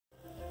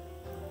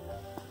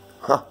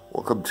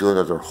Welcome to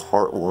another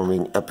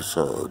heartwarming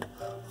episode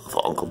of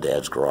Uncle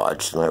Dad's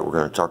Garage. Tonight we're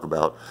going to talk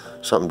about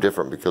something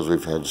different because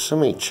we've had so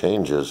many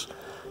changes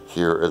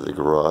here at the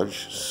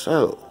garage.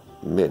 So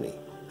many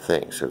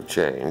things have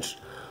changed.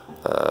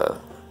 It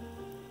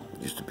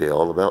used to be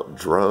all about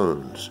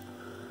drones.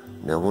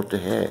 Now what the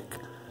heck?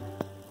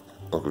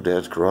 Uncle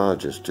Dad's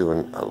Garage is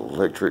doing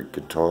electric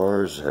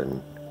guitars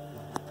and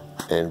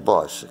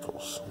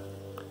bicycles.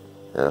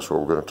 And that's what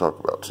we're going to talk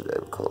about today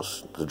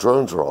because the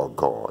drones are all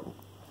gone.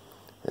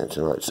 And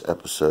tonight's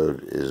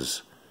episode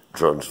is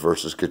drones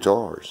versus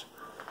guitars.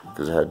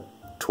 Because I had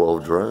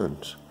 12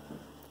 drones.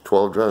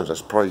 12 drones.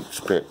 That's probably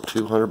spent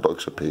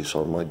 $200 a piece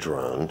on my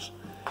drones.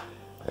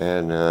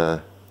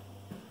 And,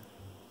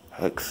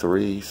 heck,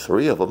 three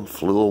of them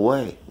flew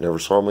away. Never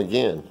saw them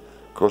again.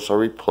 Of course, I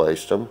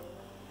replaced them.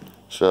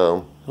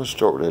 So, let's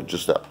start with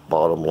just that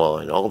bottom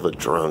line. All the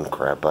drone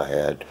crap I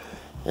had.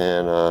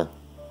 And,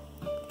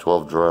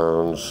 12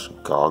 drones,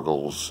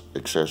 goggles,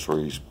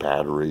 accessories,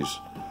 batteries,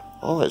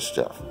 all that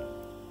stuff.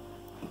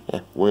 Yeah,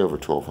 way over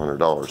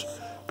 $1,200.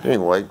 But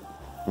anyway,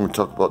 I'm going to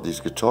talk about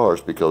these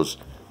guitars because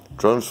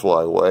drones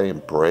fly away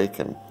and break,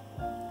 and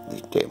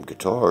these damn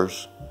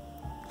guitars,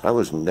 I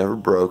was never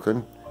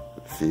broken.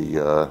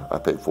 I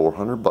paid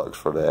 $400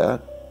 for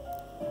that.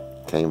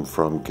 Came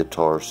from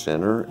Guitar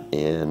Center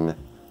in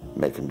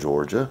Macon,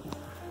 Georgia.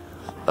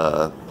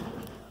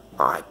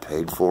 I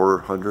paid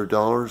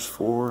 $400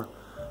 for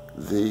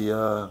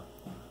the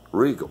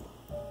Regal.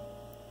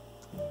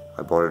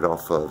 I bought it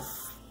off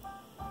of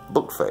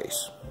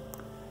Bookface.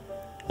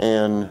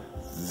 And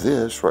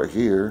this right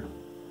here,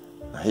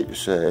 I hate to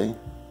say,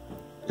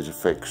 is a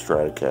fake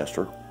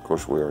Stratocaster. Of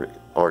course, we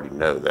already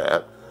know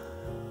that.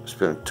 I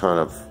spent a ton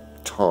of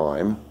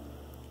time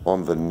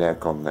on the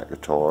neck on that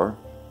guitar.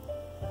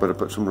 But I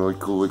put some really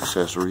cool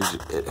accessories.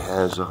 It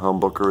has a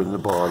humbucker in the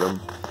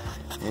bottom.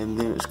 And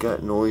then it's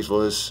got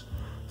noiseless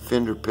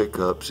Fender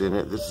pickups in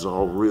it. This is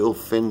all real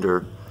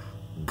Fender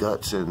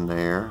guts in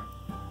there.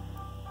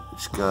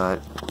 It's got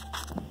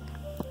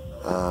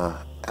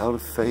out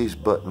of phase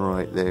button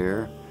right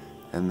there,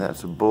 and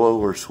that's a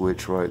blower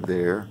switch right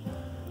there,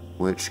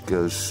 which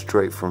goes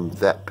straight from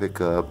that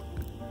pickup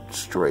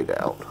straight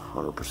out,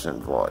 100%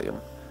 volume.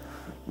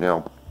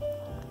 Now,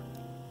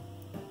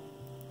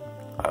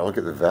 I look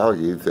at the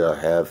value that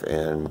I have,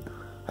 and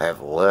I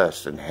have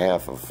less than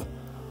half of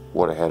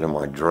what I had in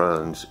my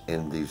drones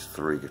in these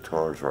three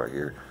guitars right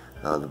here.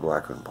 The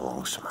black one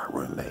belongs to my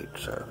roommate,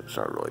 so it's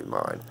not really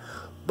mine.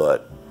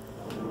 But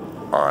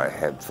I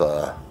have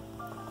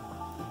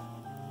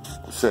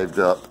saved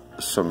up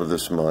some of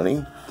this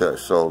money that I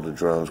sold the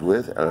drones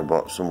with, and I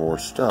bought some more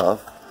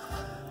stuff.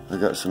 I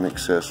got some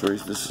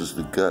accessories. This is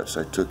the guts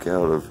I took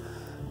out of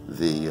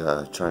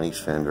the Chinese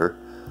Fender.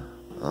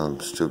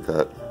 Still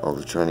got all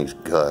the Chinese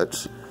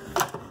guts.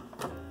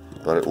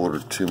 But I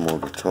ordered two more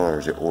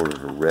guitars. I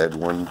ordered a red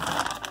one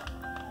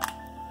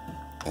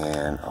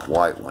and a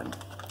white one.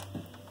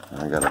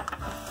 And I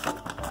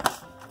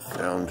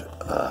found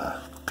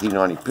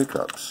P90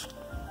 pickups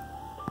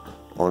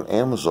on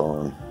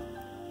Amazon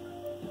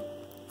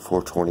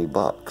for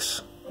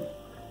 $20.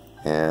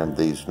 And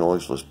these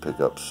noiseless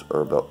pickups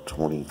are about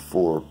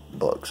 $24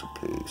 a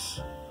piece.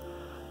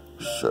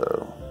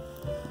 So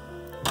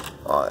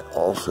I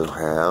also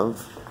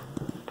have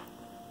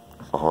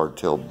a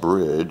hardtail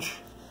bridge.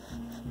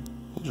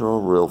 These are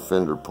all real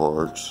Fender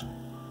parts.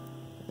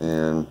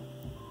 And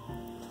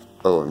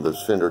and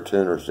those Fender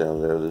tuners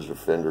down there, those are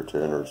Fender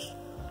tuners.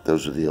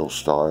 Those are the old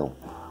style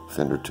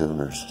Fender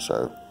tuners.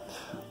 So,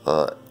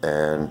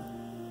 and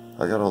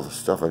I got all the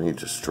stuff I need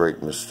to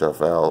straighten this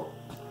stuff out.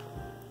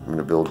 I'm going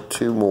to build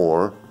two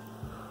more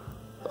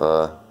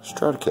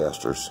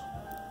Stratocasters.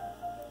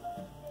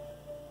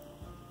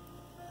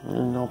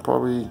 And I'll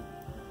probably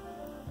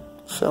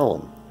sell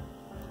them.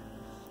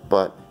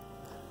 But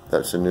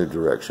that's a new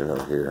direction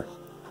over here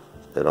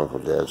at Uncle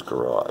Dad's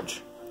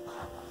Garage.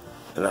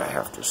 And I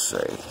have to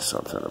say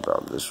something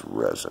about this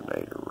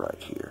resonator right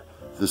here.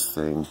 This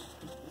thing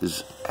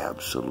is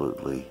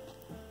absolutely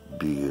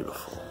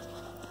beautiful.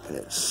 And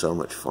it's so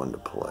much fun to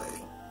play.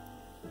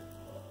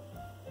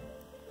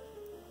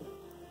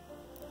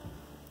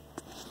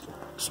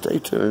 Stay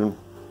tuned.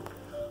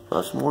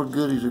 Lots more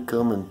goodies are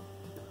coming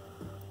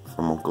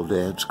from Uncle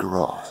Dad's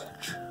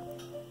Garage.